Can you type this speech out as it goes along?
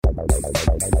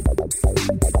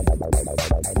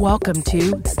Welcome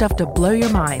to Stuff to Blow Your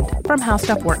Mind from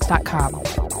HowStuffWorks.com.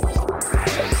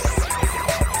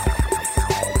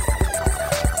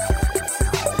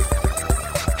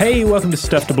 Hey, welcome to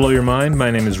Stuff to Blow Your Mind.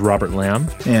 My name is Robert Lamb.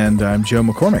 And I'm Joe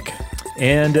McCormick.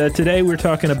 And today we're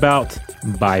talking about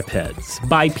bipeds,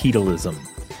 bipedalism.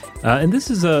 And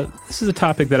this is a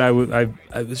topic that I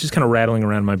was just kind of rattling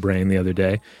around my brain the other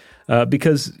day.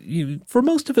 Because for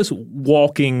most of us,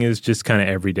 walking is just kind of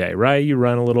every day, right? You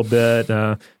run a little bit,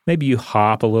 maybe you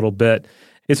hop a little bit.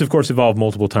 It's, of course, evolved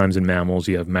multiple times in mammals.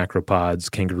 You have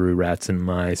macropods, kangaroo rats and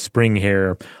mice, spring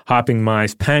hare, hopping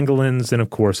mice, pangolins, and, of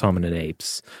course, hominid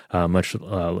apes,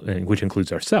 which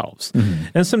includes ourselves. Mm-hmm.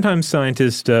 And sometimes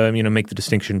scientists, make the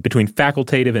distinction between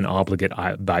facultative and obligate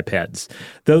bipeds,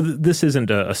 though this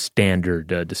isn't a standard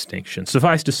distinction.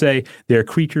 Suffice to say, there are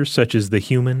creatures such as the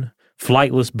human,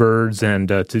 flightless birds, and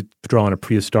to draw on a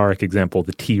prehistoric example,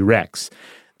 the T-Rex,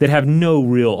 that have no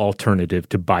real alternative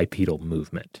to bipedal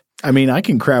movement. I mean, I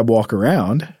can crab walk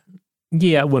around.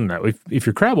 Yeah, well, no. If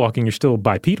you're crab walking, you're still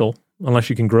bipedal, unless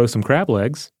you can grow some crab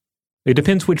legs. It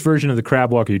depends which version of the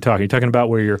crab walk you're talking. You're talking about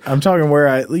where you're... I'm talking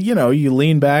where you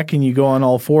lean back and you go on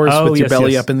all fours with your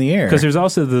belly up in the air. Because there's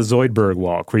also the Zoidberg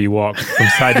walk, where you walk from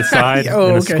side to side in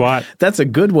a squat. That's a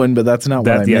good one, but that's not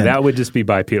what I meant. Yeah, that would just be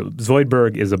bipedal.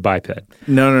 Zoidberg is a biped.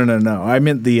 No. I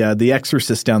meant the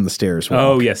Exorcist down the stairs walk.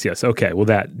 Oh, yes. Okay, well,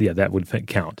 that would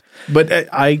count. But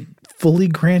I fully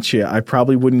grant you, I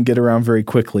probably wouldn't get around very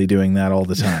quickly doing that all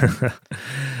the time.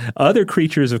 Other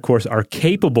creatures, of course, are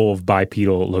capable of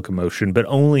bipedal locomotion, but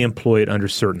only employ it under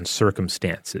certain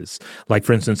circumstances. Like,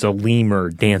 for instance, a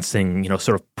lemur dancing,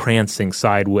 sort of prancing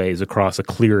sideways across a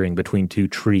clearing between two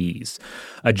trees.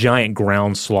 A giant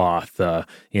ground sloth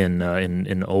in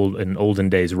olden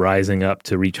days rising up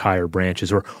to reach higher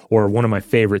branches. Or one of my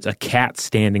favorites, a cat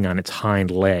standing on its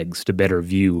hind legs to better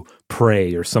view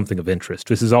prey or something of interest.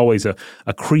 This is always a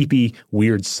creepy,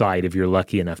 weird sight if you're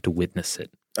lucky enough to witness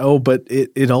it. Oh, but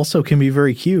it also can be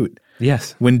very cute.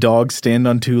 Yes. When dogs stand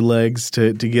on two legs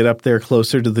to get up there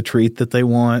closer to the treat that they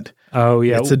want. Oh,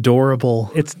 yeah. It's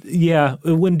adorable.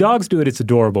 When dogs do it, it's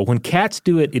adorable. When cats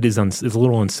do it, it's a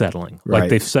little unsettling. Right. Like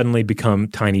they've suddenly become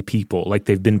tiny people, like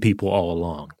they've been people all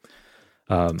along.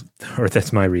 Or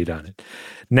that's my read on it.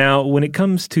 Now, when it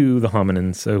comes to the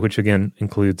hominins, which again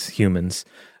includes humans,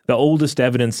 the oldest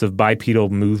evidence of bipedal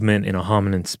movement in a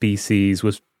hominin species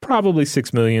was probably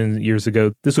 6 million years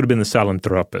ago. This would have been the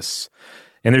Sahelanthropus.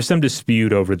 And there's some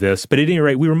dispute over this, but at any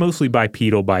rate, we were mostly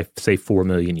bipedal by, say, 4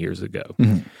 million years ago.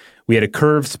 Mm-hmm. We had a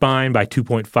curved spine by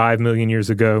 2.5 million years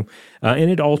ago, and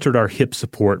it altered our hip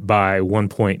support by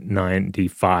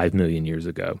 1.95 million years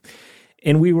ago.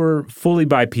 And we were fully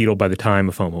bipedal by the time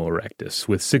of Homo erectus,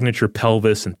 with signature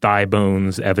pelvis and thigh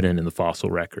bones evident in the fossil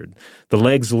record. The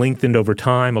legs lengthened over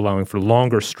time, allowing for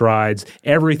longer strides,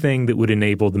 everything that would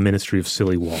enable the Ministry of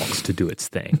Silly Walks to do its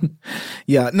thing.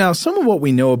 Yeah. Now, some of what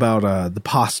we know about the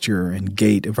posture and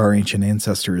gait of our ancient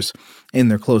ancestors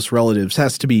and their close relatives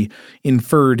has to be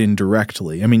inferred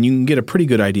indirectly. I mean, you can get a pretty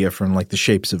good idea from like the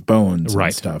shapes of bones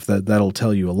and stuff. That'll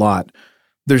tell you a lot.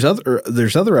 There's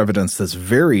other evidence that's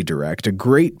very direct. A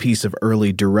great piece of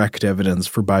early direct evidence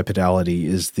for bipedality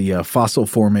is the fossil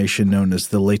formation known as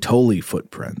the Laetoli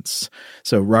footprints.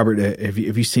 So, Robert, have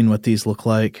you seen what these look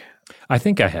like? I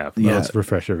think I have. Yeah. Let's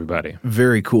refresh everybody.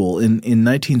 Very cool. In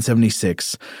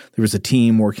 1976, there was a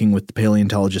team working with the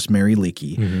paleontologist Mary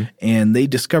Leakey, mm-hmm. and they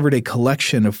discovered a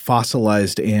collection of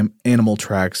fossilized animal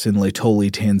tracks in Laetoli,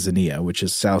 Tanzania, which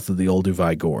is south of the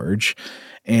Olduvai Gorge.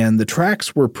 And the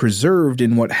tracks were preserved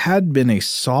in what had been a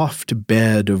soft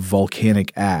bed of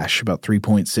volcanic ash about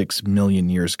 3.6 million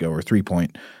years ago, or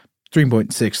 3.6,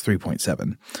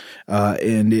 3.7.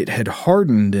 And it had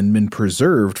hardened and been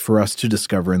preserved for us to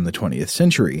discover in the 20th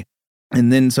century. And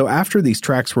then, so after these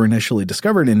tracks were initially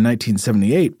discovered in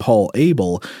 1978, Paul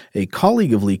Abel, a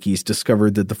colleague of Leakey's,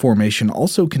 discovered that the formation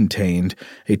also contained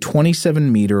a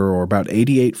 27-meter or about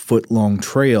 88-foot-long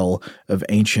trail of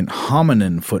ancient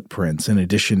hominin footprints in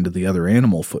addition to the other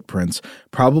animal footprints,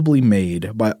 probably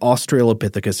made by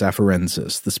Australopithecus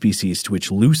afarensis, the species to which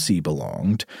Lucy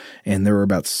belonged. And there were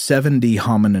about 70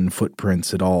 hominin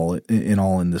footprints in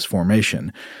all in this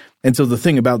formation. And so the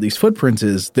thing about these footprints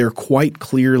is they're quite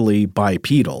clearly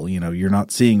bipedal. You're not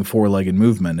seeing four-legged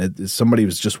movement. Somebody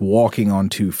was just walking on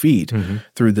 2 feet mm-hmm.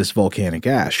 through this volcanic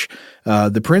ash.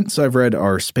 The prints I've read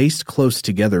are spaced close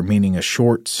together, meaning a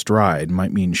short stride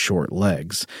might mean short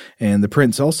legs. And the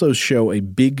prints also show a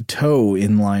big toe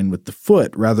in line with the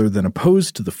foot rather than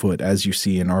opposed to the foot, as you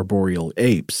see in arboreal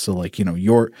apes. So like,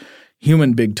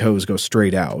 human big toes go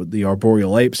straight out. The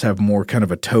arboreal apes have more kind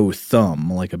of a toe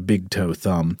thumb, like a big toe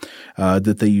thumb,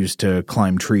 that they use to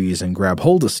climb trees and grab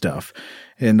hold of stuff.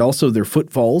 And also their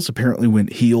footfalls apparently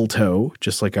went heel toe,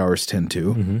 just like ours tend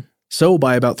to. Mm-hmm. So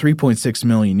by about 3.6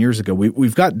 million years ago,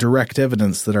 we've got direct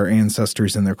evidence that our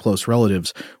ancestors and their close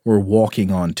relatives were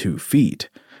walking on 2 feet.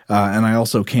 And I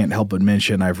also can't help but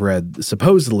mention I've read,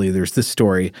 supposedly there's this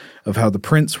story of how the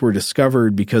prints were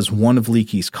discovered because one of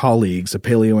Leakey's colleagues, a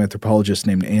paleoanthropologist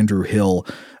named Andrew Hill,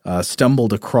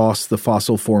 stumbled across the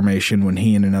fossil formation when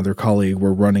he and another colleague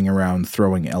were running around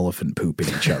throwing elephant poop at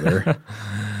each other.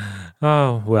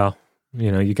 Oh, well,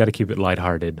 you got to keep it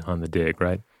lighthearted on the dig,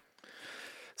 right?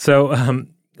 So,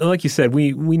 like you said,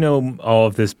 we know all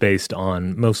of this based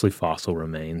on mostly fossil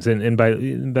remains. And by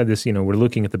this, we're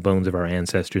looking at the bones of our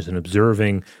ancestors and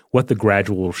observing what the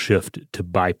gradual shift to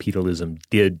bipedalism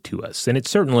did to us. And it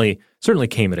certainly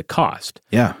came at a cost.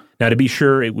 Yeah. Now, to be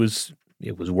sure, it was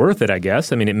worth it, I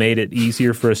guess. I mean, it made it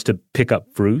easier for us to pick up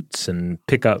fruits and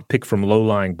pick from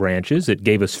low-lying branches. It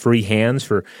gave us free hands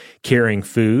for carrying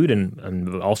food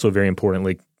and also, very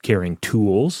importantly, carrying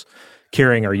tools.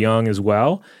 Carrying our young as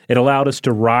well. It allowed us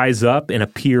to rise up and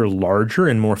appear larger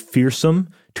and more fearsome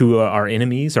to our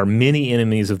enemies, our many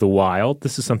enemies of the wild.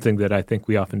 This is something that I think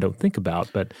we often don't think about,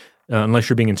 but unless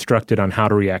you're being instructed on how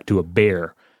to react to a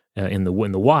bear in the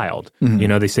wild,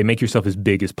 mm-hmm. They say make yourself as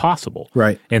big as possible.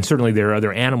 Right. And certainly there are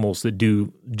other animals that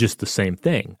do just the same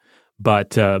thing.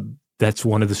 But that's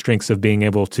one of the strengths of being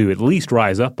able to at least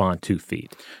rise up on 2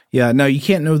 feet. Yeah. Now, you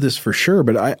can't know this for sure,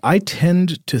 but I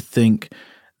tend to think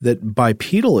that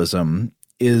bipedalism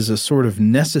is a sort of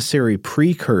necessary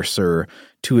precursor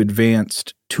to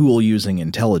advanced tool-using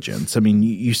intelligence. I mean,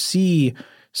 you see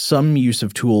some use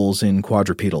of tools in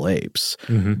quadrupedal apes,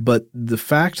 mm-hmm. but the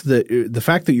fact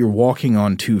that you're walking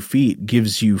on 2 feet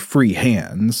gives you free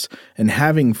hands, and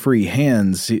having free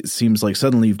hands, it seems like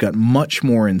suddenly you've got much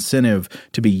more incentive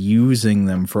to be using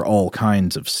them for all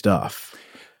kinds of stuff.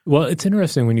 Well, it's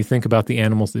interesting when you think about the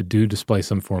animals that do display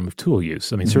some form of tool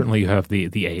use. I mean, mm-hmm. certainly you have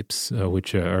the apes,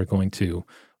 which are going to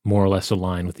more or less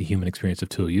align with the human experience of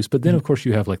tool use. But then, mm-hmm. of course,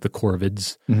 you have like the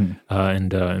corvids mm-hmm.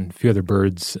 And a few other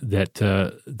birds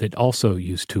that also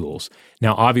use tools.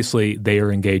 Now, obviously, they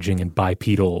are engaging in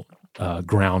bipedal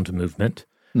ground movement.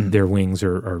 Mm-hmm. Their wings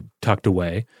are tucked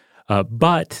away.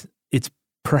 But it's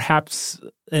perhaps,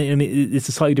 it's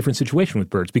a slightly different situation with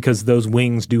birds because those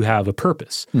wings do have a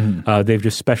purpose. Mm-hmm. They've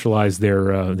just specialized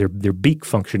their beak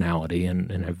functionality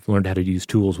and have learned how to use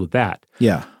tools with that.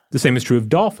 Yeah. The same is true of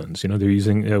dolphins. They're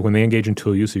using when they engage in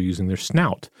tool use, they're using their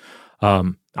snout.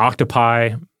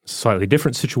 Octopi, slightly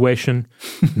different situation.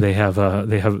 They have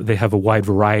a wide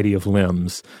variety of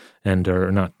limbs and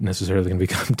are not necessarily going to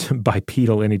become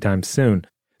bipedal anytime soon.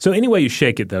 So any way you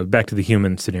shake it, though, back to the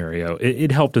human scenario,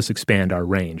 it helped us expand our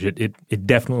range. It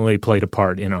definitely played a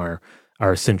part in our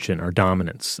ascension, our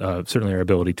dominance, certainly our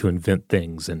ability to invent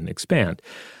things and expand.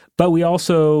 But we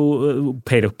also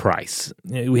paid a price.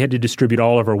 We had to distribute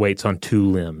all of our weights on 2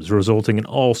 limbs, resulting in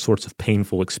all sorts of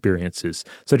painful experiences,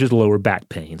 such as lower back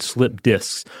pain, slipped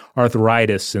discs,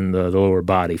 arthritis in the lower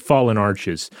body, fallen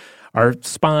arches. Our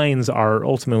spines are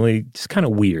ultimately just kind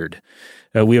of weird.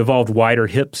 We evolved wider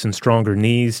hips and stronger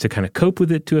knees to kind of cope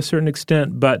with it to a certain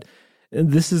extent, but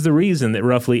this is the reason that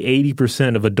roughly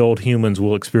 80% of adult humans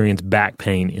will experience back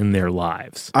pain in their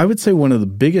lives. I would say one of the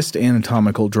biggest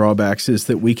anatomical drawbacks is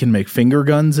that we can make finger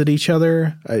guns at each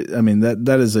other. I mean,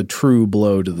 that is a true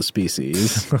blow to the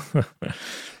species.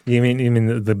 You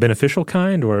mean the beneficial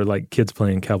kind, or like kids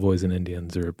playing cowboys and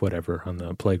Indians or whatever on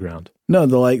the playground? No,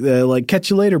 they're like catch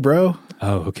you later, bro.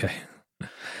 Oh, okay.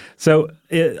 So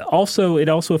it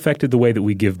also affected the way that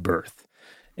we give birth.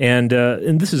 And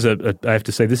this is I have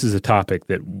to say, this is a topic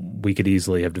that we could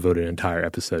easily have devoted an entire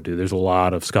episode to. There's a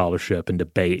lot of scholarship and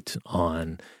debate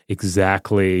on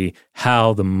exactly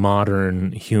how the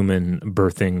modern human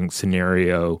birthing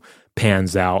scenario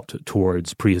pans out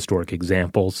towards prehistoric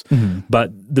examples. Mm-hmm.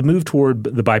 But the move toward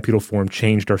the bipedal form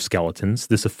changed our skeletons.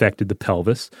 This affected the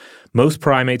pelvis. Most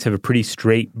primates have a pretty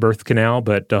straight birth canal,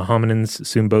 but hominins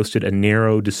soon boasted a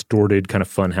narrow, distorted kind of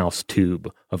funhouse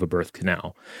tube of a birth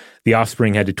canal. The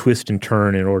offspring had to twist and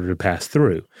turn in order to pass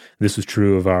through. This was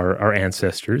true of our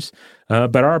ancestors,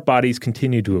 but our bodies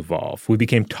continued to evolve. We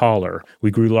became taller.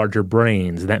 We grew larger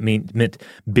brains. That meant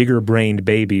bigger-brained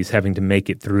babies having to make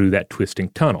it through that twisting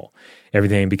tunnel.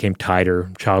 Everything became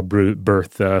tighter.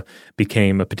 Childbirth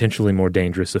became a potentially more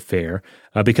dangerous affair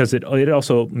because it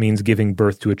also means giving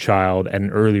birth to a child at an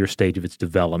earlier stage of its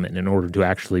development in order to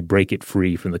actually break it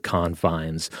free from the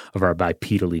confines of our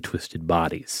bipedally twisted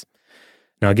bodies.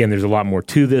 Now, again, there's a lot more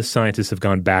to this. Scientists have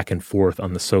gone back and forth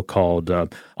on the so-called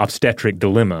obstetric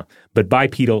dilemma, but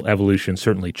bipedal evolution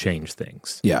certainly changed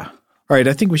things. Yeah. All right,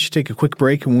 I think we should take a quick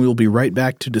break, and we'll be right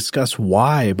back to discuss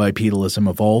why bipedalism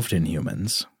evolved in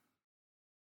humans.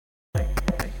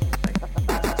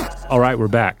 All right, we're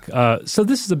back. So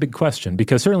this is a big question,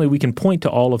 because certainly we can point to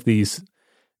all of these,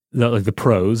 the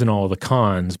pros and all of the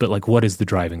cons, but like, what is the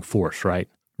driving force, right?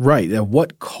 Right.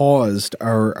 What caused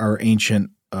our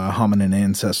ancient hominin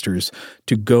ancestors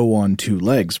to go on two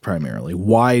legs primarily?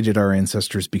 Why did our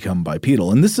ancestors become bipedal?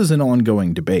 And this is an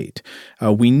ongoing debate.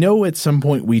 We know at some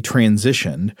point we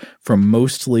transitioned from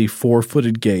mostly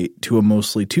four-footed gait to a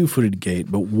mostly two-footed gait,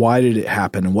 but why did it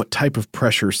happen and what type of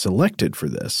pressure selected for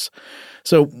this?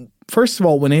 So first of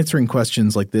all, when answering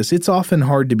questions like this, it's often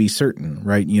hard to be certain,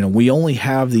 right? We only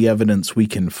have the evidence we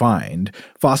can find.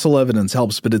 Fossil evidence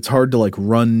helps, but it's hard to like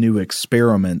run new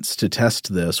experiments to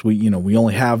test this. We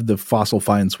only have the fossil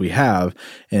finds we have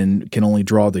and can only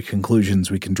draw the conclusions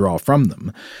we can draw from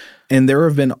them. And there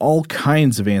have been all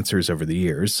kinds of answers over the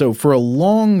years. So for a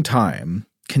long time,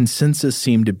 consensus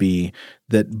seemed to be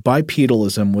that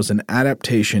bipedalism was an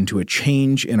adaptation to a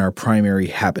change in our primary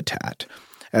habitat.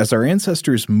 As our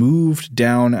ancestors moved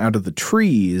down out of the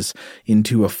trees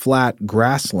into a flat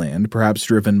grassland, perhaps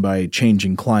driven by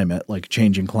changing climate, like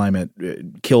changing climate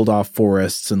killed off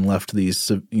forests and left these,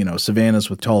 savannas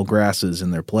with tall grasses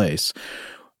in their place,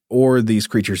 or these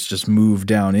creatures just moved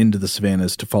down into the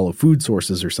savannas to follow food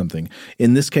sources or something.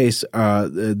 In this case,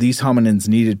 these hominins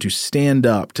needed to stand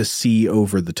up to see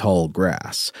over the tall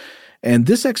grass. And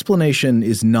this explanation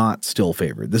is not still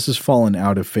favored. This has fallen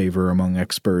out of favor among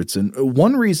experts. And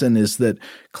one reason is that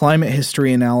climate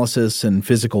history analysis and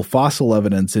physical fossil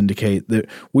evidence indicate that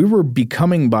we were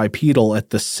becoming bipedal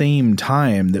at the same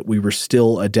time that we were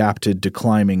still adapted to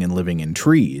climbing and living in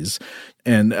trees.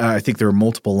 And I think there are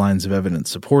multiple lines of evidence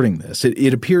supporting this.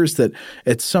 It appears that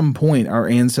at some point our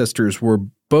ancestors were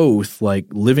both like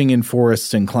living in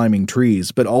forests and climbing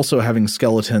trees, but also having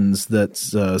skeletons that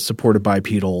support a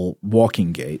bipedal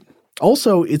walking gait.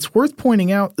 Also, it's worth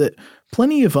pointing out that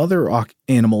plenty of other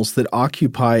animals that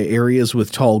occupy areas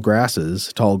with tall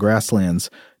grasslands,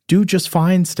 do just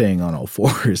fine staying on all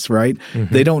fours, right?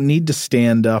 Mm-hmm. They don't need to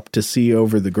stand up to see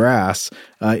over the grass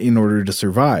in order to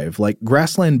survive. Like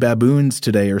grassland baboons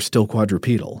today are still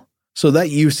quadrupedal. So that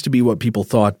used to be what people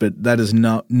thought, but that is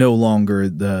no longer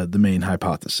the main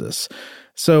hypothesis.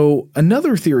 So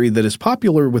another theory that is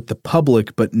popular with the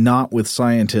public but not with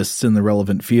scientists in the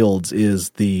relevant fields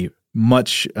is the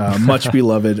much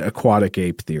beloved aquatic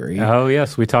ape theory. Oh,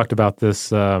 yes. We talked about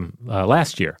this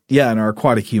last year. Yeah, in our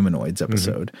aquatic humanoids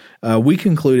episode. Mm-hmm. We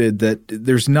concluded that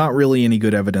there's not really any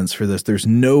good evidence for this. There's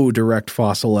no direct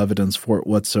fossil evidence for it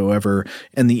whatsoever.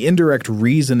 And the indirect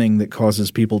reasoning that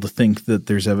causes people to think that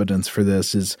there's evidence for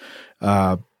this is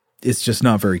it's just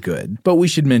not very good. But we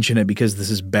should mention it because this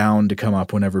is bound to come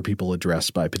up whenever people address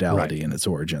bipedality and its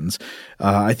origins.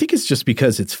 I think it's just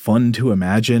because it's fun to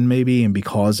imagine maybe, and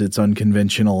because it's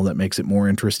unconventional that makes it more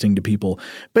interesting to people.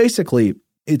 Basically,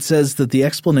 it says that the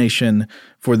explanation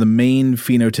for the main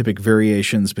phenotypic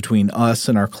variations between us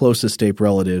and our closest ape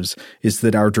relatives is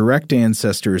that our direct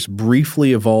ancestors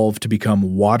briefly evolved to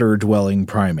become water-dwelling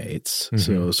primates,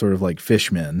 so sort of like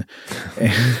fishmen,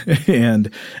 and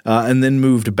then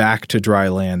moved back to dry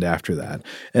land after that.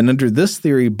 And under this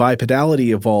theory,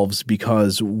 bipedality evolves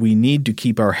because we need to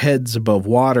keep our heads above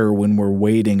water when we're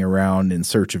wading around in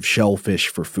search of shellfish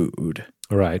for food.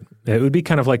 Right. It would be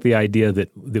kind of like the idea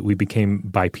that we became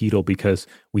bipedal because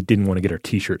we didn't want to get our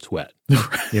T-shirts wet,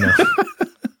 you know?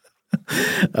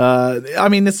 I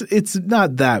mean, it's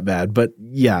not that bad, but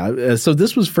yeah. So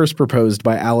this was first proposed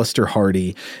by Alistair Hardy,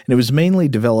 and it was mainly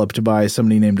developed by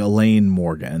somebody named Elaine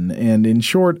Morgan. And in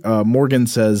short, Morgan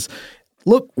says,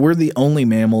 look, we're the only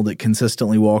mammal that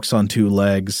consistently walks on two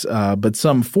legs, but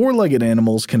some four-legged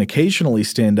animals can occasionally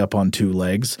stand up on two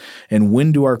legs. And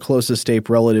when do our closest ape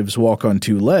relatives walk on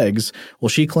two legs? Well,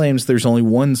 she claims there's only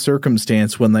one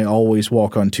circumstance when they always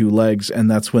walk on two legs,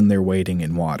 and that's when they're wading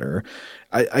in water.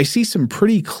 I see some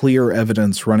pretty clear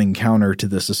evidence running counter to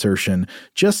this assertion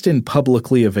just in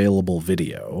publicly available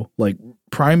video. Like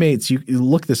primates, you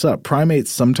look this up, primates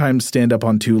sometimes stand up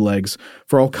on two legs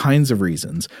for all kinds of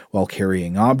reasons, while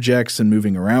carrying objects and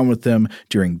moving around with them,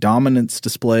 during dominance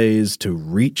displays, to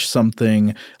reach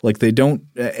something. Like they don't,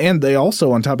 and they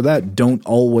also, on top of that, don't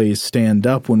always stand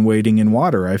up when wading in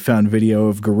water. I found video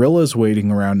of gorillas wading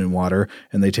around in water,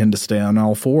 and they tend to stay on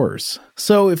all fours.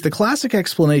 So if the classic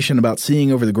explanation about seeing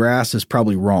fleeing over the grass is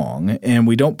probably wrong, and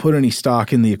we don't put any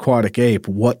stock in the aquatic ape,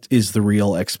 what is the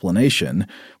real explanation?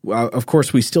 Of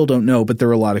course, we still don't know, but there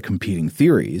are a lot of competing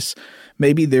theories.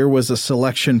 Maybe there was a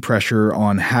selection pressure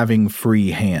on having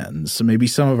free hands. So maybe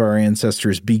some of our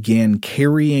ancestors began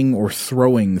carrying or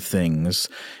throwing things,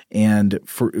 and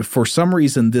for some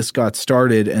reason this got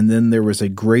started, and then there was a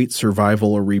great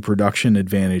survival or reproduction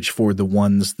advantage for the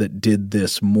ones that did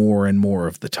this more and more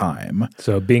of the time.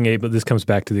 So this comes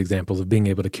back to the examples of being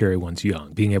able to carry one's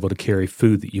young, being able to carry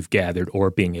food that you've gathered,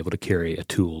 or being able to carry a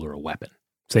tool or a weapon.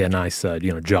 Say a nice,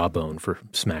 jawbone for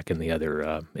smacking the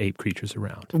other ape creatures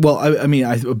around. Well,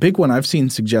 a big one I've seen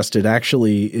suggested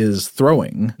actually is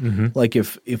throwing. Mm-hmm. Like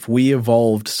if we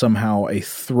evolved somehow a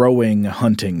throwing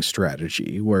hunting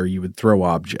strategy where you would throw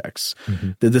objects,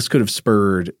 that this could have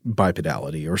spurred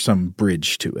bipedality or some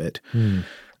bridge to it. Mm.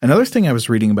 Another thing I was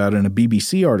reading about in a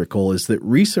BBC article is that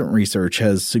recent research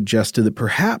has suggested that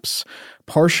perhaps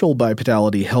partial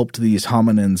bipedality helped these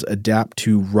hominins adapt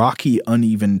to rocky,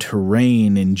 uneven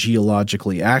terrain in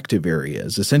geologically active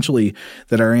areas. Essentially,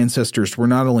 that our ancestors were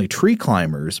not only tree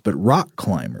climbers, but rock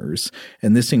climbers,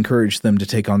 and this encouraged them to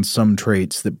take on some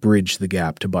traits that bridge the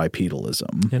gap to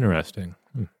bipedalism. Interesting.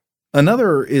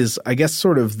 Another is, I guess,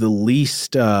 sort of the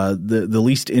least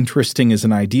interesting as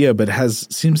an idea, but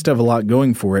seems to have a lot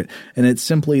going for it, and it's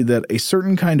simply that a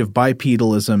certain kind of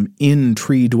bipedalism in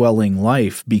tree-dwelling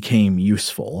life became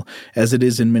useful, as it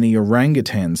is in many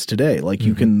orangutans today. Like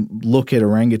you can look at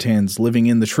orangutans living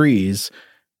in the trees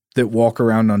that walk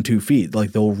around on 2 feet.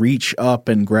 Like they'll reach up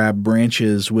and grab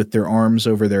branches with their arms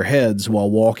over their heads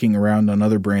while walking around on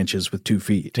other branches with 2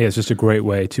 feet. Yeah, it's just a great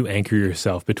way to anchor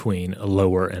yourself between a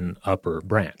lower and upper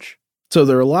branch. So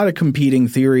there are a lot of competing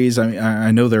theories.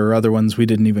 I know there are other ones we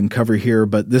didn't even cover here,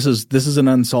 but this is an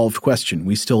unsolved question.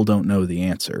 We still don't know the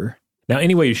answer. Now,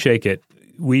 any way you shake it,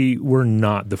 we were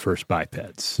not the first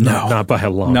bipeds. No. Not by a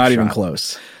long shot. Not even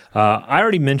close. I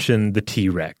already mentioned the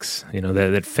T-Rex,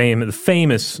 the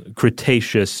famous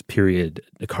Cretaceous period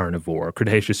carnivore.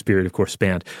 Cretaceous period, of course,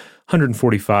 spanned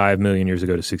 145 million years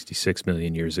ago to 66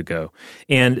 million years ago.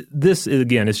 And this,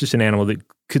 again, is just an animal that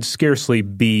could scarcely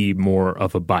be more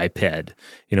of a biped,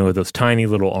 with those tiny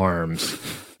little arms.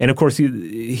 And of course,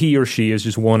 he or she is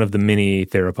just one of the many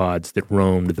theropods that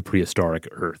roamed the prehistoric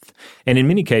Earth. And in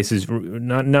many cases,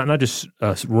 not just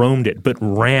roamed it, but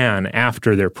ran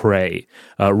after their prey,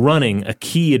 running a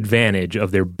key advantage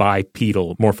of their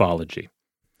bipedal morphology.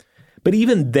 But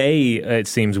even they, it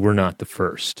seems, were not the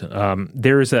first.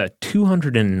 There is a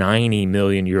 290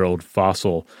 million-year-old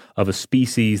fossil of a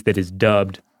species that is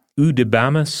dubbed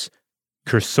Eudebamus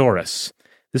cursorus.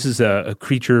 This is a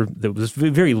creature that was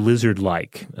very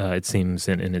lizard-like, it seems,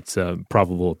 in its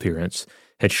probable appearance.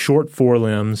 Had short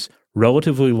forelimbs,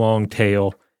 relatively long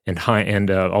tail, and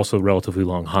also relatively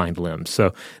long hind limbs.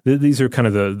 So these are kind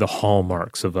of the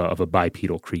hallmarks of a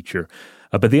bipedal creature.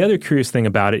 But the other curious thing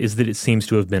about it is that it seems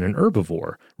to have been an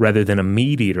herbivore rather than a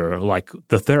meat-eater like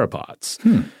the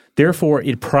theropods. Therefore,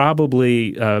 it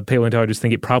probably, paleontologists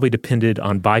think it probably depended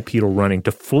on bipedal running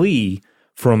to flee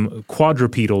from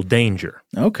quadrupedal danger.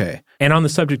 Okay. And on the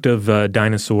subject of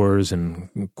dinosaurs and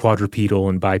quadrupedal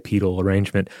and bipedal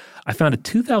arrangement, I found a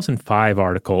 2005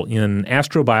 article in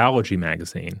Astrobiology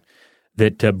magazine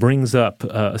that brings up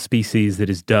a species that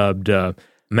is dubbed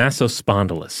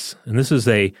Massospondylus. And this is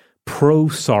a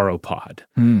prosauropod.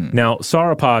 Now,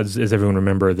 sauropods, as everyone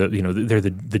remember, they're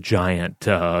the giant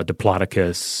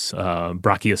Diplodocus,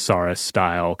 Brachiosaurus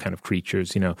style kind of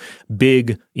creatures.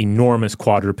 Big, enormous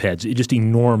quadrupeds, just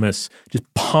enormous, just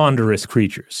ponderous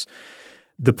creatures.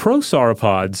 The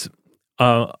prosauropods,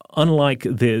 unlike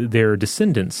their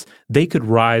descendants, they could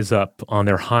rise up on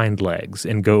their hind legs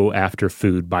and go after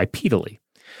food bipedally.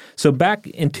 So back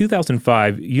in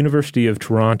 2005, University of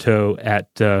Toronto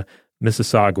at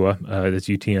Mississauga, that's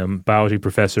UTM, biology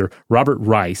professor Robert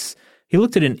Rice, he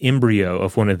looked at an embryo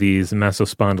of one of these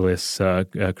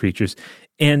Massospondylus creatures,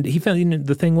 and he found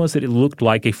the thing was that it looked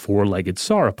like a four-legged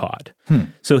sauropod.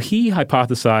 So he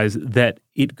hypothesized that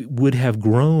it would have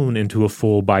grown into a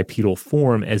full bipedal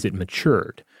form as it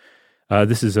matured.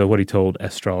 This is what he told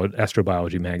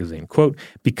Astrobiology magazine. Quote,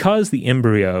 because the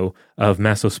embryo of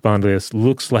Massospondylus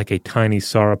looks like a tiny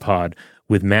sauropod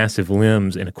with massive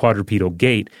limbs and a quadrupedal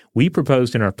gait, we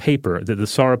proposed in our paper that the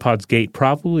sauropod's gait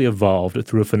probably evolved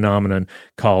through a phenomenon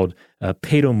called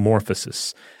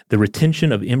paedomorphosis, the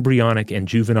retention of embryonic and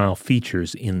juvenile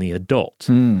features in the adult.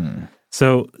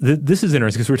 So this is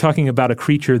interesting because we're talking about a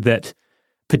creature that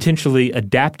potentially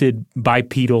adapted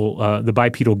the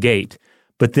bipedal gait,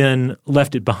 but then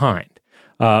left it behind.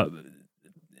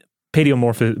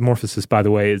 Pediomorphosis, by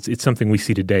the way, it's something we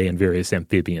see today in various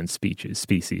amphibian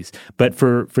species. But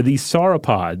for these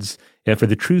sauropods, for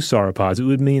the true sauropods, it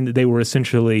would mean that they were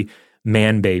essentially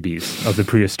man babies of the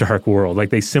prehistoric world.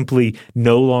 Like they simply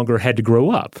no longer had to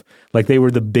grow up. Like they were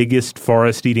the biggest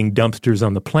forest-eating dumpsters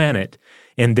on the planet,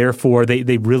 and therefore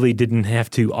they really didn't have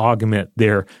to augment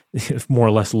their more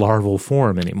or less larval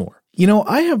form anymore. You know,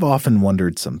 I have often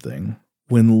wondered something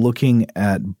when looking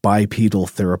at bipedal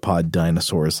theropod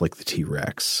dinosaurs like the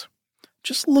T-Rex.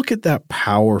 Just look at that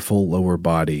powerful lower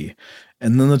body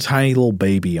and then the tiny little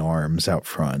baby arms out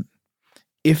front.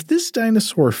 If this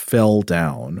dinosaur fell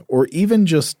down or even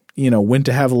just, went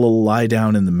to have a little lie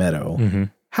down in the meadow,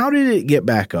 how did it get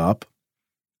back up?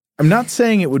 I'm not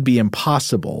saying it would be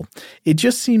impossible. It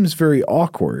just seems very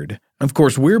awkward. Of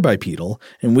course, we're bipedal,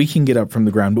 and we can get up from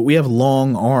the ground, but we have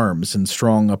long arms and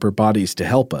strong upper bodies to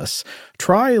help us.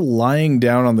 Try lying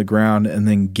down on the ground and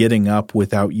then getting up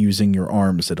without using your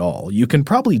arms at all. You can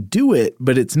probably do it,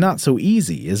 but it's not so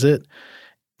easy, is it?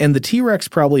 And the T-Rex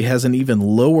probably has an even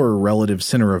lower relative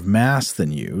center of mass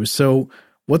than you, so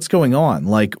what's going on?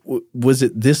 Like, was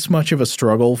it this much of a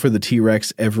struggle for the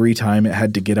T-Rex every time it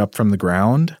had to get up from the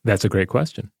ground? That's a great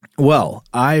question. Well,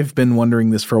 I've been wondering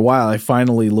this for a while. I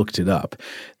finally looked it up.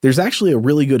 There's actually a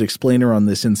really good explainer on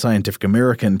this in Scientific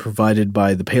American provided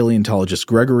by the paleontologist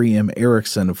Gregory M.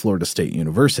 Erickson of Florida State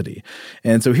University.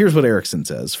 And so here's what Erickson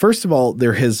says. First of all,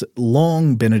 there has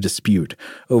long been a dispute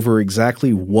over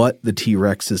exactly what the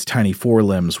T-Rex's tiny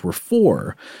forelimbs were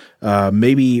for.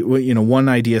 Maybe, one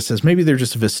idea says maybe they're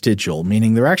just vestigial,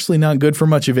 meaning they're actually not good for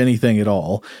much of anything at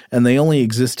all, and they only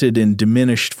existed in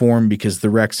diminished form because the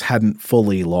Rex hadn't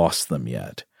fully lost them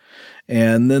yet.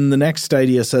 And then the next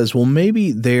idea says, well,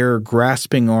 maybe they're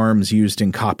grasping arms used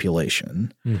in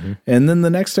copulation. And then the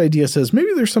next idea says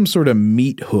maybe there's some sort of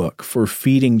meat hook for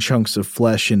feeding chunks of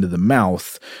flesh into the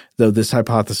mouth, though this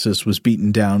hypothesis was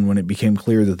beaten down when it became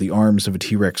clear that the arms of a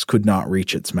T-Rex could not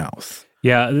reach its mouth.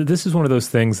 Yeah, this is one of those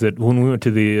things that when we went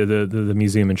to the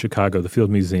museum in Chicago, the Field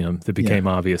Museum, that became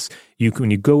obvious.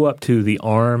 When you go up to the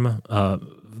arm,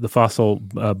 the fossil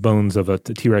bones of a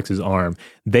T-Rex's arm,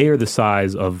 they are the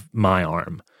size of my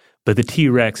arm. But the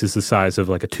T-Rex is the size of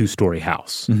like a 2-story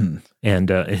house. And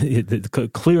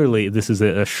clearly this is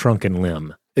a shrunken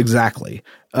limb. Exactly.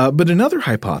 But another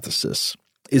hypothesis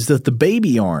is that the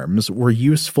baby arms were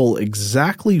useful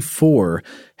exactly for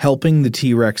helping the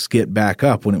T-Rex get back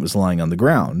up when it was lying on the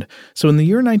ground. So in the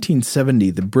year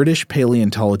 1970, the British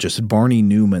paleontologist Barney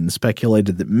Newman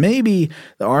speculated that maybe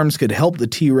the arms could help the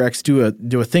T-Rex do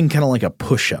a thing kind of like a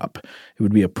push-up. It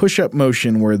would be a push-up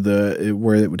motion where it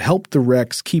would help the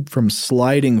Rex keep from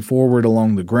sliding forward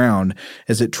along the ground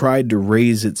as it tried to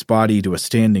raise its body to a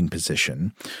standing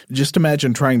position. Just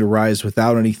imagine trying to rise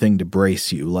without anything to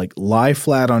brace you, like lie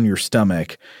flat on your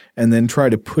stomach and then try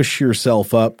to push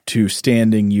yourself up to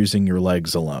standing using your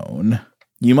legs alone.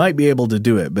 You might be able to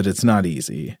do it, but it's not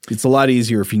easy. It's a lot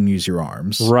easier if you can use your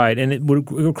arms. Right, and it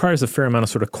requires a fair amount of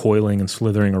sort of coiling and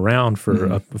slithering around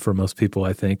for most people,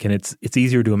 I think. And it's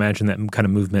easier to imagine that kind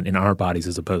of movement in our bodies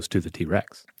as opposed to the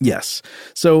T-Rex. Yes.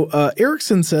 So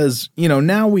Erickson says,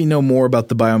 now we know more about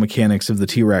the biomechanics of the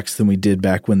T-Rex than we did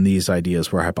back when these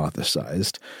ideas were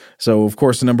hypothesized. So, of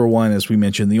course, number one, as we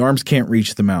mentioned, the arms can't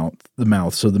reach the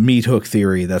mouth, so the meat hook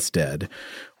theory, that's dead.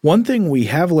 One thing we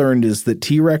have learned is that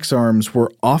T-Rex arms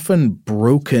were often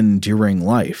broken during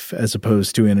life as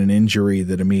opposed to in an injury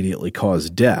that immediately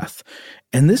caused death.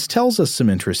 And this tells us some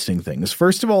interesting things.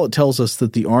 First of all, it tells us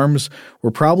that the arms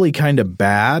were probably kind of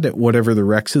bad at whatever the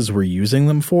Rexes were using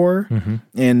them for.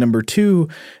 And number two,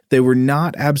 they were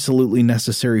not absolutely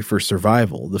necessary for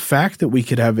survival. The fact that we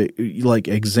could have like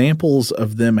examples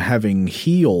of them having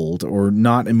healed or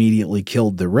not immediately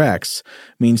killed the Rex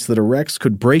means that a Rex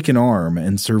could break an arm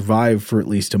and survive for at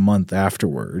least a month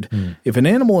afterward. If an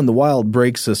animal in the wild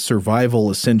breaks a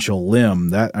survival essential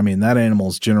limb, that animal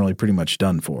is generally pretty much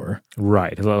done for.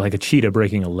 Right, like a cheetah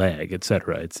breaking a leg,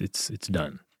 etc. It's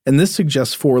done. And this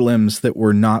suggests forelimbs that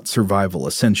were not survival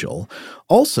essential.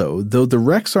 Also, though the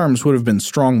Rex arms would have been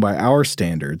strong by our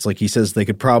standards, like he says they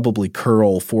could probably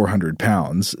curl 400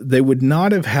 pounds, they would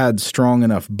not have had strong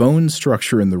enough bone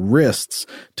structure in the wrists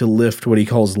to lift what he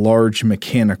calls large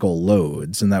mechanical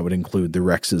loads, and that would include the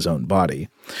Rex's own body.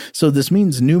 So this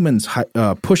means Newman's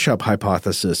push-up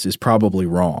hypothesis is probably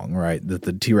wrong, right? That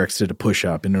the T-Rex did a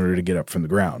push-up in order to get up from the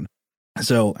ground.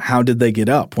 So how did they get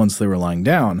up once they were lying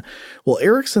down? Well,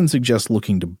 Erickson suggests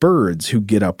looking to birds who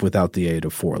get up without the aid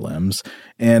of forelimbs.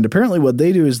 And apparently what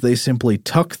they do is they simply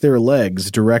tuck their legs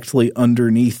directly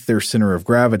underneath their center of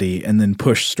gravity and then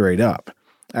push straight up.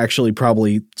 Actually,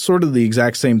 probably sort of the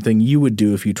exact same thing you would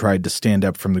do if you tried to stand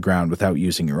up from the ground without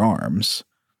using your arms.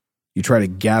 You try to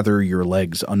gather your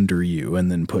legs under you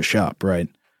and then push up, right?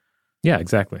 Yeah,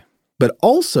 exactly. But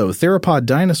also, theropod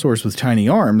dinosaurs with tiny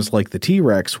arms, like the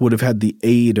T-Rex, would have had the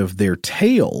aid of their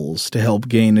tails to help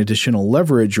gain additional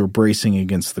leverage or bracing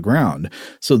against the ground.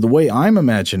 So the way I'm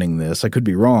imagining this, I could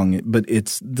be wrong, but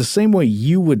it's the same way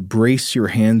you would brace your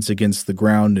hands against the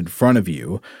ground in front of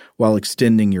you while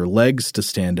extending your legs to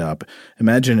stand up.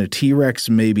 Imagine a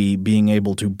T-Rex maybe being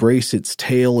able to brace its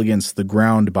tail against the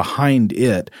ground behind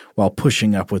it while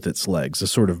pushing up with its legs, a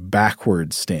sort of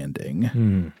backward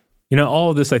standing. All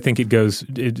of this, I think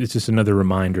it's just another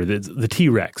reminder that the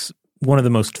T-Rex, one of the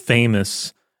most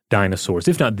famous dinosaurs,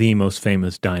 if not the most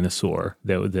famous dinosaur,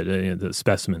 the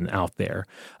specimen out there,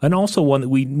 and also one that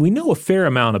we know a fair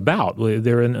amount about.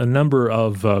 There are a number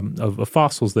of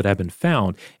fossils that have been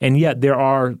found, and yet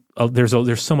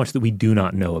there's so much that we do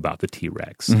not know about the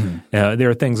T-Rex. There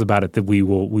are things about it that we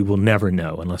will never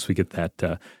know unless we get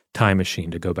that time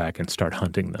machine to go back and start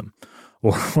hunting them.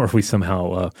 Or we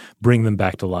somehow bring them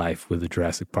back to life with the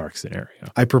Jurassic Park scenario.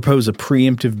 I propose a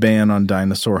preemptive ban on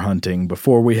dinosaur hunting.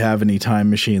 Before we have any time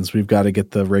machines, we've got to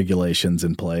get the regulations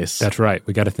in place. That's right.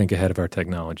 We got to think ahead of our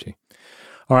technology.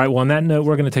 All right, well, on that note,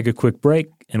 we're going to take a quick break,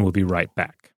 and we'll be right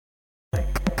back.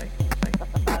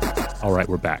 All right,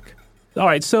 we're back. All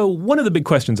right, so one of the big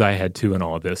questions I had, too, in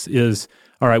all of this is,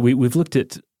 all right, we've looked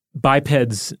at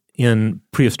bipeds in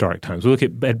prehistoric times. We look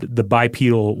at the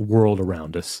bipedal world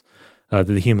around us. That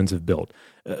the humans have built.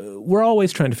 We're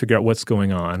always trying to figure out what's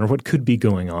going on or what could be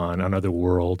going on other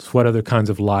worlds, what other kinds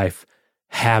of life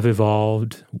have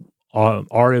evolved,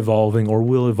 are evolving, or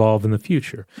will evolve in the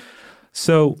future.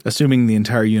 So, assuming the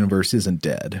entire universe isn't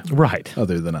dead. Right.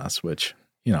 Other than us, which,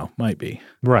 might be.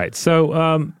 Right.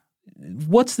 So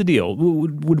what's the deal?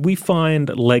 Would we find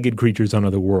legged creatures on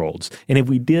other worlds? And if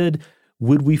we did,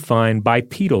 would we find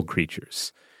bipedal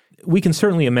creatures? We can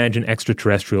certainly imagine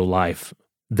extraterrestrial life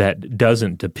that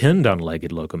doesn't depend on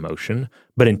legged locomotion,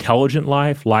 but intelligent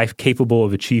life capable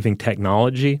of achieving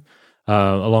technology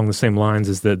along the same lines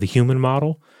as the human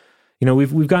model.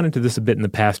 We've gone into this a bit in the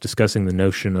past, discussing the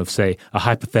notion of, say, a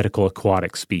hypothetical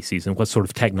aquatic species and what sort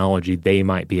of technology they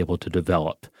might be able to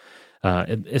develop.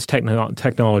 As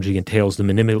technology entails the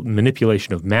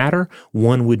manipulation of matter,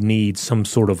 one would need some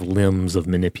sort of limbs of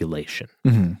manipulation.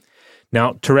 Mm-hmm.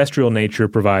 Now, terrestrial nature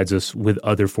provides us with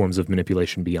other forms of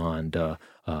manipulation beyond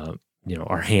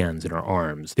our hands and our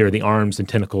arms. There are the arms and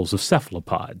tentacles of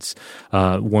cephalopods.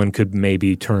 One could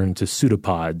maybe turn to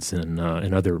pseudopods and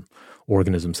other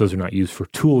organisms. Those are not used for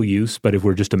tool use, but if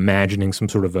we're just imagining some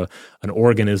sort of an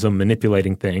organism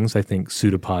manipulating things, I think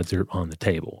pseudopods are on the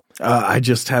table. I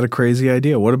just had a crazy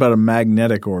idea. What about a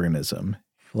magnetic organism?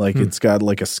 Like it's got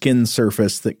like a skin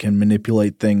surface that can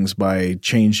manipulate things by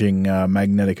changing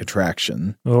magnetic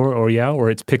attraction. Or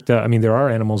it's picked up. I mean, there are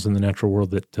animals in the natural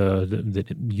world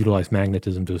that utilize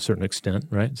magnetism to a certain extent,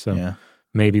 right? So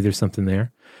maybe there's something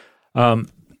there. But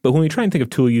when we try and think of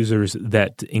tool users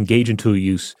that engage in tool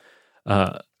use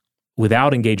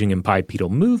without engaging in bipedal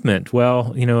movement,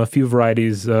 well, a few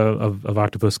varieties of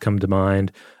octopus come to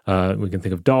mind. We can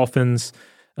think of dolphins.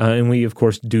 And we, of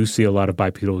course, do see a lot of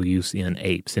bipedal use in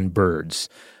apes and birds.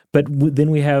 But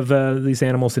then we have these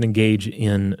animals that engage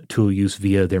in tool use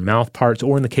via their mouth parts,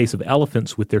 or in the case of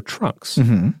elephants, with their trunks.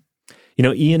 Mm-hmm.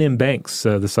 Ian M. Banks,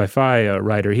 the sci-fi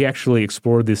writer, he actually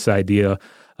explored this idea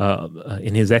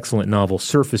in his excellent novel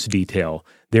Surface Detail.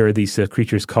 There are these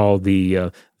creatures called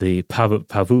the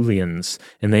pavulians,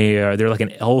 and they're like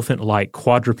an elephant-like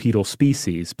quadrupedal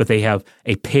species, but they have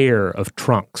a pair of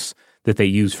trunks that they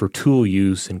use for tool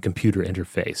use and computer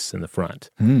interface in the front.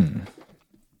 Now,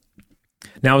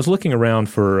 I was looking around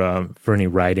for any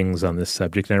writings on this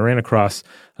subject, and I ran across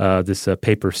this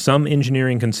paper, Some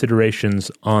Engineering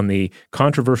Considerations on the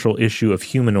Controversial Issue of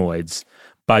Humanoids,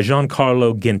 by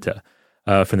Giancarlo Ginta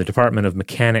from the Department of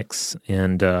Mechanics,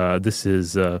 and this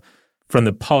is from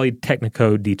the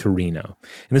Politecnico di Torino.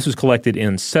 And this was collected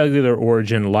in Cellular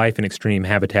Origin, Life in Extreme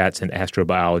Habitats and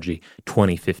Astrobiology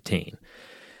 2015.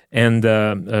 And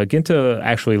Ginta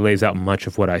actually lays out much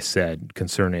of what I said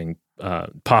concerning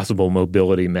possible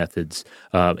mobility methods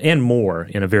and more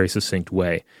in a very succinct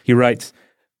way. He writes,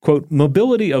 quote,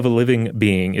 "Mobility of a living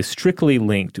being is strictly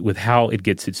linked with how it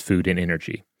gets its food and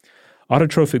energy.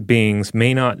 Autotrophic beings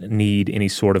may not need any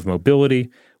sort of mobility,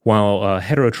 while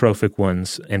heterotrophic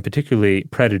ones, and particularly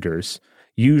predators,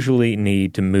 usually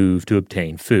need to move to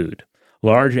obtain food.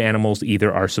 Large animals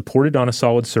either are supported on a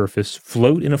solid surface,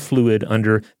 float in a fluid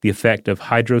under the effect of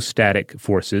hydrostatic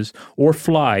forces, or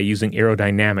fly using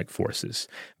aerodynamic forces.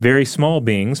 Very small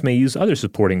beings may use other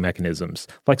supporting mechanisms,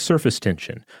 like surface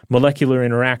tension, molecular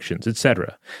interactions,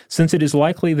 etc. Since it is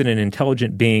likely that an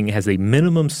intelligent being has a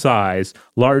minimum size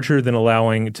larger than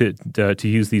allowing to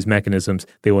use these mechanisms,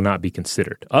 they will not be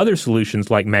considered. Other solutions,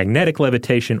 like magnetic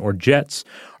levitation or jets,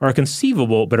 are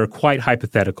conceivable but are quite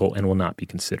hypothetical and will not be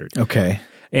considered. Okay.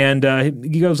 And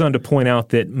he goes on to point out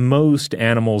that most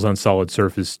animals on solid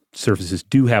surfaces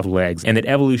do have legs, and that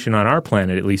evolution on our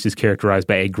planet, at least, is characterized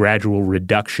by a gradual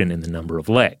reduction in the number of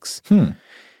legs.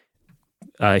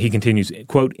 He continues,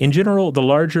 quote, "In general, the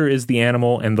larger is the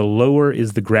animal and the lower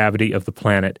is the gravity of the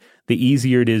planet, the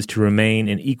easier it is to remain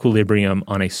in equilibrium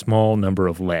on a small number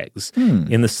of legs,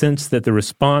 in the sense that the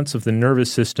response of the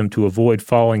nervous system to avoid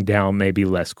falling down may be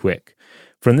less quick.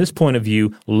 From this point of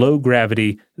view, low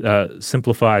gravity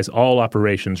simplifies all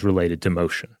operations related to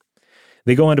motion."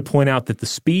 They go on to point out that the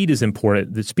speed is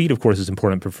important. The speed, of course, is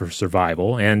important for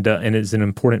survival and is an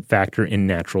important factor in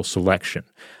natural selection.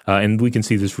 And we can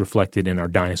see this reflected in our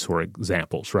dinosaur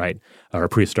examples, right? Our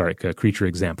prehistoric creature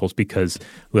examples, because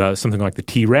something like the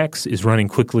T-Rex is running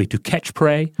quickly to catch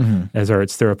prey, as are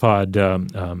its theropod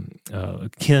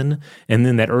kin. And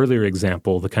then that earlier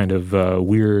example, the kind of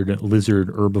weird lizard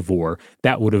herbivore,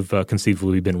 that would have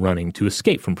conceivably been running to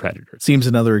escape from predators. Seems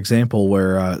another example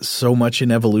where so much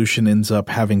in evolution ends up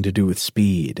having to do with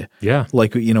speed. Yeah.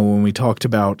 Like, when we talked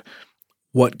about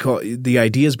the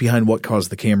ideas behind what caused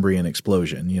the Cambrian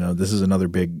explosion. This is another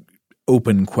big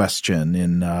open question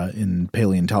in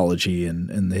paleontology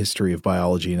and the history of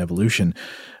biology and evolution.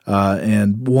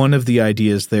 And one of the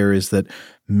ideas there is that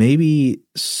maybe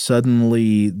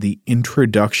suddenly the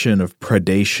introduction of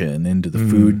predation into the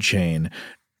food chain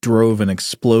drove an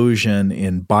explosion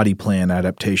in body plan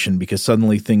adaptation, because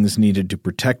suddenly things needed to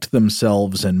protect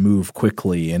themselves and move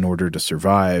quickly in order to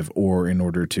survive, or in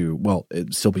order to,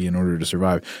 it'd still be in order to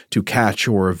survive, to catch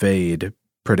or evade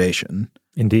predation.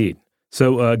 Indeed.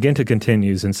 So Ginta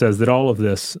continues and says that all of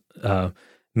this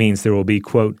means there will be,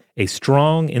 quote, "a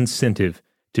strong incentive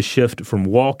to shift from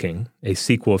walking, a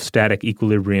sequel of static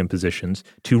equilibrium positions,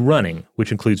 to running,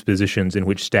 which includes positions in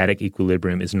which static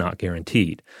equilibrium is not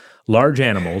guaranteed. Large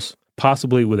animals,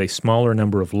 possibly with a smaller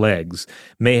number of legs,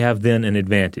 may have then an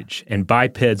advantage, and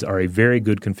bipeds are a very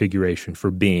good configuration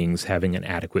for beings having an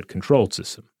adequate control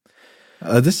system."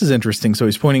 This is interesting. So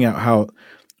he's pointing out how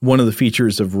one of the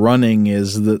features of running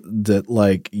is that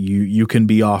like you can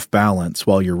be off balance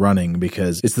while you're running,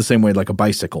 because it's the same way like a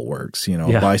bicycle works.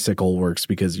 A bicycle works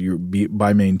because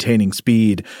by maintaining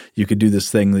speed, you could do this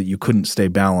thing that you couldn't stay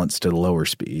balanced at a lower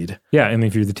speed. Yeah, I mean,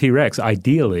 if you're the T-Rex,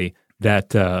 ideally that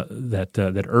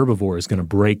herbivore is going to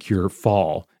break your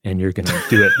fall, and you're going to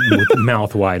do it with the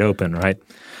mouth wide open, right?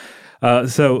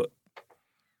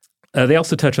 They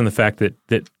also touch on the fact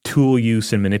that tool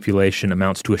use and manipulation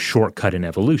amounts to a shortcut in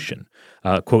evolution.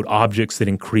 Quote, "objects that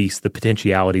increase the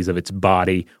potentialities of its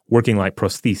body, working like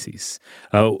prostheses."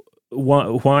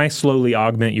 Why slowly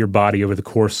augment your body over the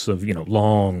course of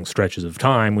long stretches of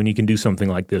time when you can do something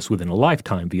like this within a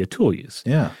lifetime via tool use?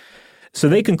 Yeah. So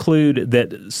they conclude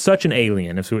that such an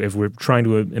alien, if we're trying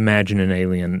to imagine an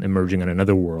alien emerging on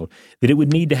another world, that it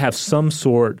would need to have some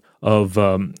sort of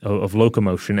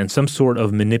locomotion and some sort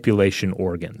of manipulation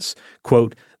organs.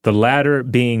 Quote, "the latter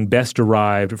being best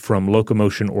derived from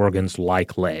locomotion organs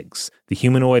like legs. The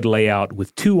humanoid layout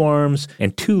with 2 arms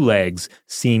and 2 legs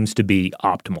seems to be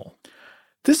optimal."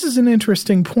 This is an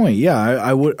interesting point. Yeah,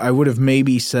 I would have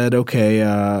maybe said, okay,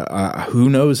 who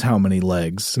knows how many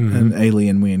legs an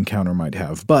alien we encounter might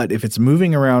have. But if it's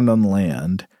moving around on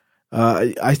land,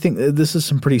 I think this is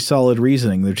some pretty solid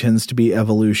reasoning. There tends to be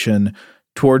evolution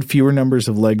toward fewer numbers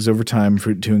of legs over time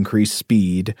to increase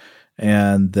speed,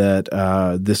 and that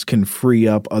this can free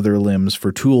up other limbs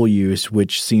for tool use,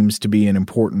 which seems to be an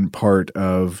important part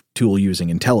of tool-using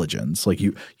intelligence. Like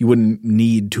you wouldn't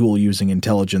need tool-using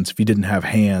intelligence if you didn't have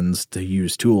hands to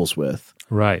use tools with.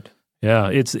 Right. Yeah.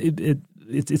 It's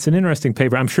an interesting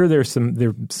paper. I'm sure there's some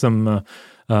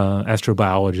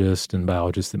astrobiologists and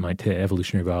biologists that might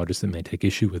evolutionary biologists that may take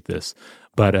issue with this,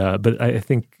 but I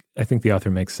think the author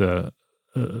makes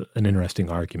an interesting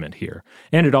argument here.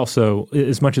 And it also,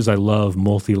 as much as I love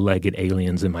multi-legged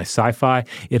aliens in my sci-fi,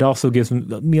 it also gives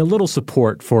me a little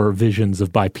support for visions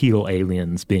of bipedal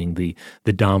aliens being the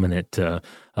dominant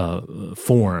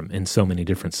form in so many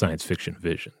different science fiction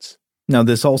visions. Now,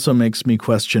 this also makes me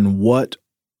question what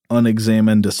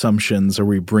unexamined assumptions are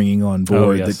we bringing on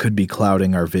board yes. that could be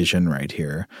clouding our vision right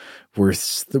here? We're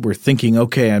thinking,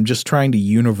 okay, I'm just trying to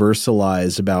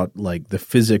universalize about like the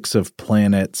physics of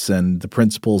planets and the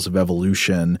principles of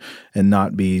evolution and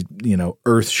not be,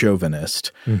 Earth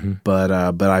chauvinist. Mm-hmm. But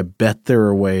I bet there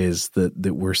are ways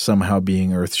that we're somehow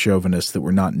being Earth chauvinist that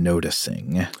we're not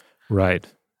noticing. Right.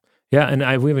 Yeah, and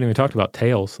we haven't even talked about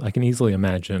tails. I can easily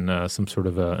imagine some sort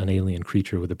of an alien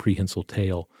creature with a prehensile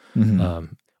tail.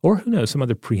 Mm-hmm. Or who knows, some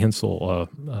other prehensile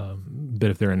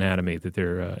bit of their anatomy that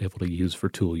they're able to use for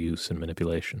tool use and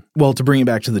manipulation. Well, to bring it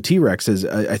back to the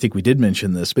T-Rexes, I think we did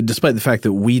mention this, but despite the fact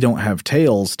that we don't have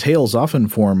tails often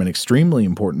form an extremely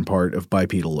important part of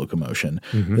bipedal locomotion.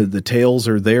 Mm-hmm. The tails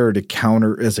are there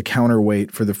to as a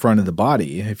counterweight for the front of the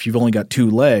body. If you've only got two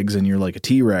legs and you're like a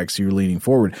T-Rex, you're leaning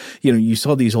forward. You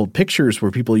saw these old pictures where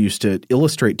people used to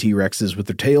illustrate T-Rexes with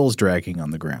their tails dragging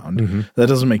on the ground. Mm-hmm. That That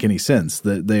doesn't make any sense.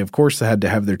 They of course had to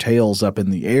have their tails up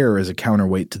in the air as a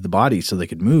counterweight to the body so they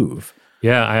could move.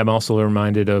 Yeah, I am also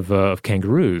reminded of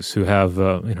kangaroos who have,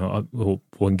 will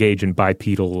engage in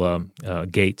bipedal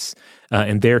gaits,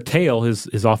 and their tail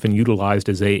is often utilized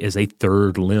as a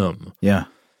third limb. Yeah.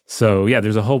 So yeah,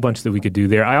 there's a whole bunch that we could do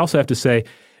there. I also have to say,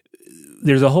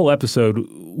 there's a whole episode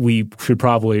we should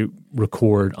probably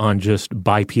record on just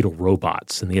bipedal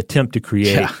robots and the attempt to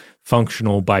create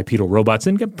functional bipedal robots,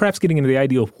 and perhaps getting into the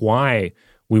idea of why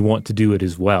we want to do it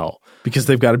as well. Because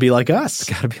they've got to be like us.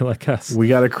 Got to be like us. We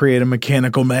got to create a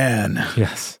mechanical man.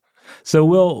 Yes. So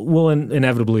we'll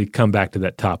inevitably come back to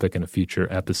that topic in a future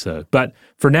episode. But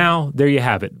for now, there you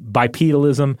have it.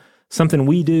 Bipedalism, something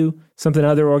we do, something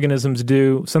other organisms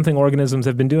do, something organisms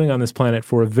have been doing on this planet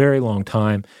for a very long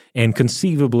time, and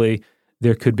conceivably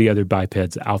there could be other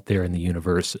bipeds out there in the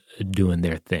universe doing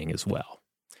their thing as well.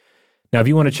 Now, if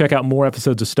you want to check out more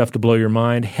episodes of Stuff to Blow Your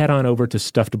Mind, head on over to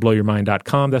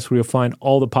stufftoblowyourmind.com. That's where you'll find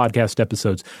all the podcast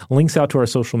episodes, links out to our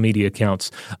social media accounts,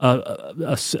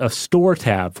 a store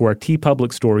tab for our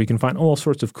TeePublic store. You can find all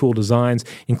sorts of cool designs,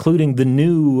 including the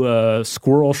new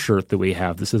squirrel shirt that we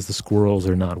have. This is "The Squirrels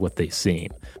Are Not What They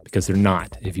Seem," because they're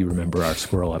not, if you remember our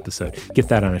squirrel episode. Get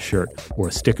that on a shirt or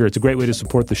a sticker. It's a great way to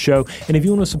support the show. And if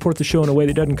you want to support the show in a way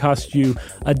that doesn't cost you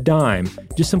a dime,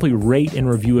 just simply rate and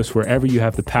review us wherever you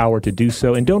have the power to do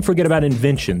so. And don't forget about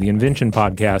Invention, the Invention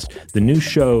podcast, the new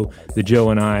show that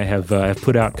Joe and I have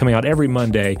put out, coming out every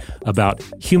Monday, about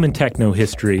human techno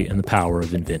history and the power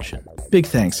of invention. Big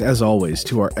thanks, as always,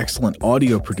 to our excellent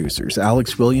audio producers,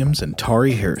 Alex Williams and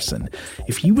Tari Harrison.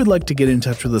 If you would like to get in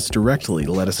touch with us directly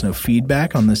to let us know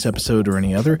feedback on this episode or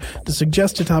any other, to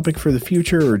suggest a topic for the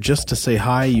future, or just to say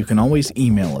hi, you can always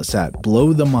email us at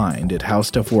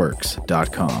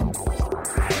blowthemind@howstuffworks.com.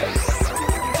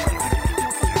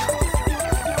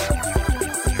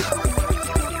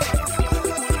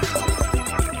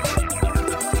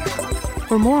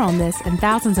 For more on this and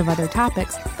thousands of other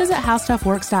topics, visit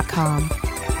howstuffworks.com.